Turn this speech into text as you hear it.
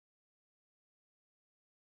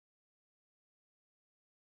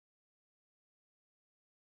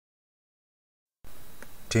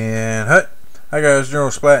Tin Hut. Hi guys, General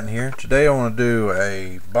Splatton here. Today I want to do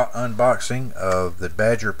a unboxing of the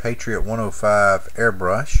Badger Patriot 105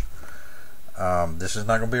 airbrush. This is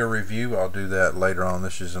not going to be a review. I'll do that later on.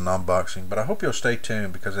 This is an unboxing, but I hope you'll stay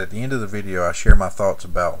tuned because at the end of the video I share my thoughts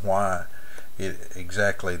about why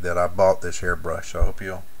exactly that I bought this airbrush. So I hope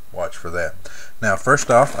you'll watch for that. Now, first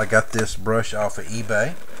off, I got this brush off of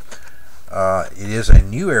eBay. It is a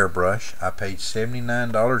new airbrush. I paid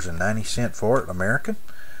 $79.90 for it, American.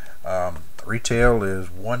 Retail is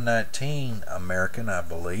 $119 American, I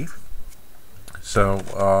believe.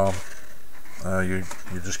 So you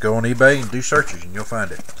just go on eBay and do searches and you'll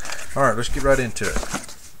find it. Alright, let's get right into it.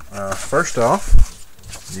 First off,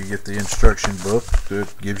 you get the instruction book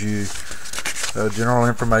that gives you general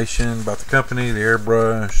information about the company, the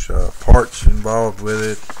airbrush, parts involved with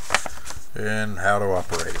it, and how to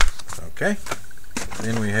operate it. Okay,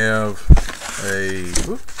 then we have a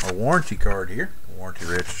warranty card here, warranty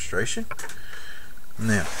registration.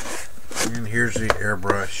 Now, and here's the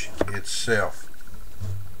airbrush itself.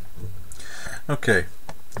 Okay,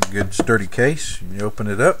 good sturdy case. You open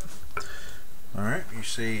it up. Alright, you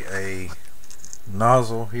see a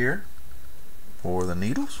nozzle here for the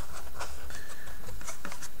needles,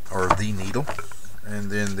 or the needle, and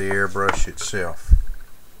then the airbrush itself.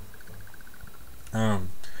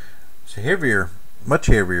 It's heavier, much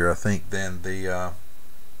heavier I think than the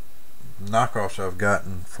knockoffs I've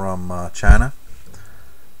gotten from China.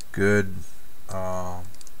 Good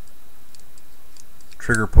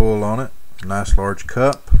trigger pull on it, nice large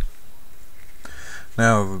cup.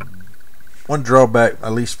 Now, one drawback,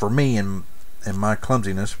 at least for me and my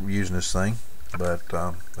clumsiness using this thing, but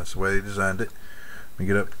that's the way they designed it. Let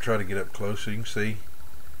me try to get up close so you can see.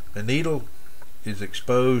 The needle is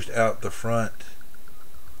exposed out the front.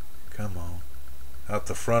 Come on, out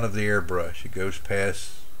the front of the airbrush. It goes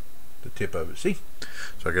past the tip of it. See?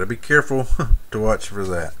 So I got to be careful to watch for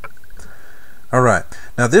that. Alright,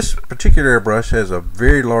 now this particular airbrush has a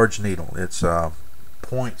very large needle. It's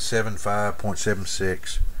 0.75,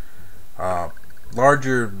 0.76,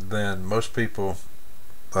 larger than most people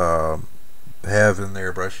have in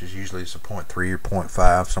their brushes. Usually it's a 0.3 or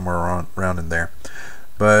 0.5, somewhere around in there.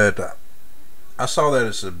 But I saw that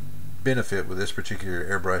as a benefit with this particular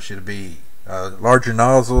airbrush. It'll be larger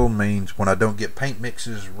nozzle means when I don't get paint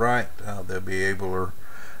mixes right, they'll be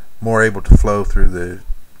more able to flow through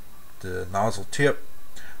the nozzle tip.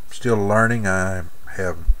 I'm still learning. I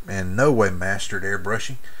have in no way mastered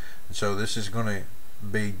airbrushing, and so this is going to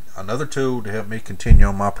be another tool to help me continue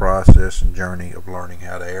on my process and journey of learning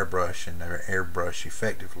how to airbrush and airbrush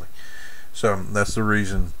effectively. So that's the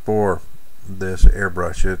reason for this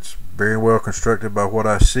airbrush. It's very well constructed by what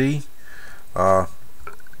I see.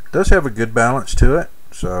 Does have a good balance to it,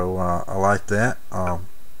 so I like that. I've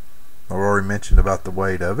already mentioned about the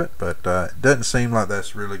weight of it, but it doesn't seem like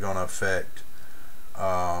that's really going to affect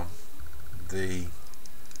the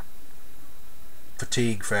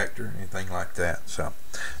fatigue factor, anything like that. So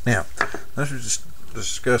now let's just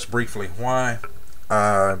discuss briefly why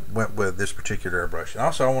I went with this particular airbrush. And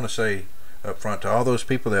also I want to say up front to all those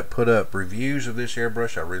people that put up reviews of this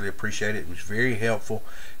airbrush, I really appreciate it. It was very helpful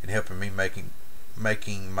in helping me making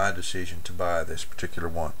my decision to buy this particular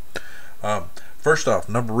one. First off,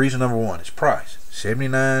 reason number one is price.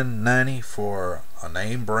 $79.90 for a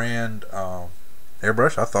name brand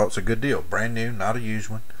airbrush. I thought it's a good deal. Brand new, not a used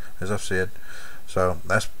one, as I've said. So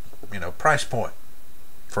that's, price point.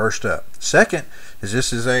 First up. Second is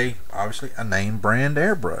this is obviously a name brand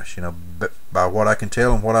airbrush. By what I can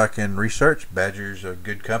tell and what I can research, Badger's a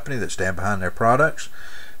good company that stand behind their products,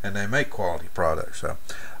 and they make quality products. So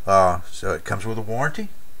it comes with a warranty.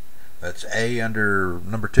 That's A under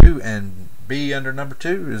number 2, and B under number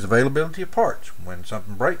 2 is availability of parts. When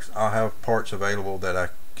something breaks, I'll have parts available that I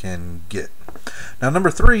can get. Now,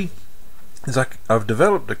 number 3 is I've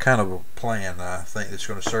developed a kind of a plan that I think that's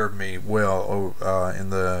going to serve me well in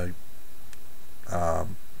the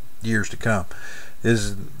years to come.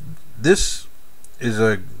 This is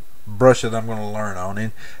a brush that I'm going to learn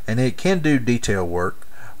on, and it can do detail work.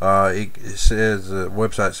 It says, the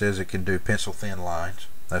website says it can do pencil thin lines.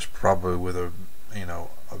 That's probably with a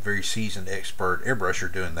very seasoned expert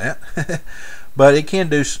airbrusher doing that. But it can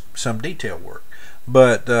do some detail work.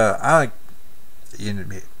 But this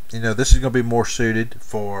is going to be more suited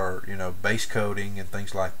for base coating and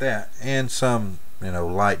things like that, and some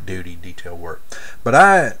light duty detail work. But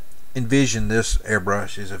I envision this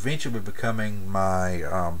airbrush is eventually becoming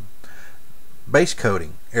my base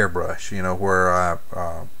coating airbrush, where I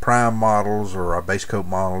prime models, or I base coat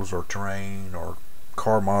models, or terrain, or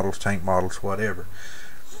car models, tank models, whatever.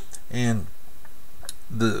 And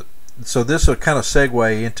So this will kind of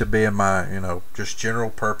segue into being my, just general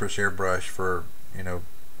purpose airbrush for,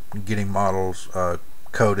 getting models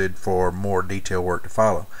coated for more detail work to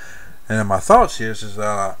follow. And then my thoughts is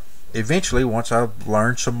eventually, once I've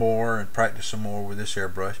learned some more and practiced some more with this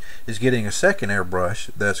airbrush, is getting a second airbrush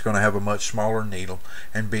that's going to have a much smaller needle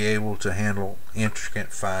and be able to handle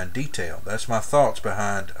intricate fine detail. That's my thoughts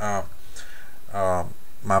behind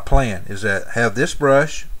my plan, is that have this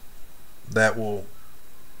brush that will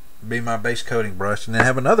be my base coating brush, and then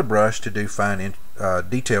have another brush to do fine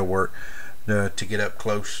detail work to get up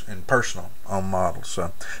close and personal on models.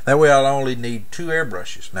 So that way I'll only need 2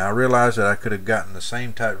 airbrushes. Now I realize that I could have gotten the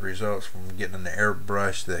same type of results from getting an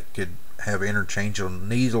airbrush that could have interchangeable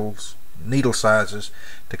needle sizes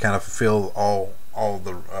to kind of fulfill all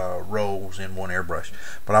the roles in one airbrush,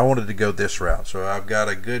 but I wanted to go this route. So I've got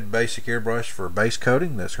a good basic airbrush for base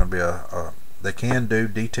coating that's going to be they can do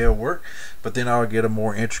detail work, but then I'll get a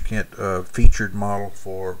more intricate featured model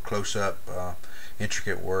for close-up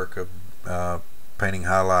intricate work of painting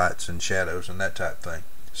highlights and shadows and that type of thing.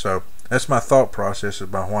 So that's my thought process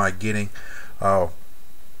about why getting or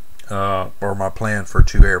my plan for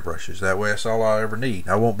 2 airbrushes. That way that's all I ever need.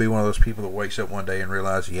 I won't be one of those people that wakes up one day and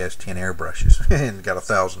realizes he has 10 airbrushes and got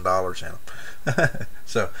 $1,000 in them.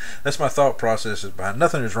 So that's my thought process behind.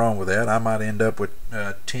 Nothing is wrong with that. I might end up with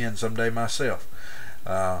 10 someday myself.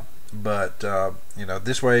 But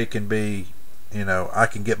this way it can be, I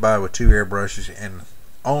can get by with 2 airbrushes and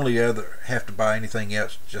only have to buy anything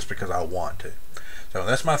else just because I want to. So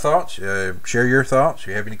that's my thoughts. Share your thoughts. If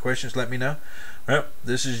you have any questions, let me know. Well,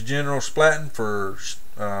 this is General Splatting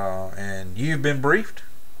and you've been briefed,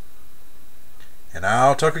 and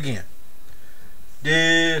I'll talk again.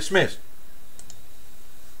 Dismissed.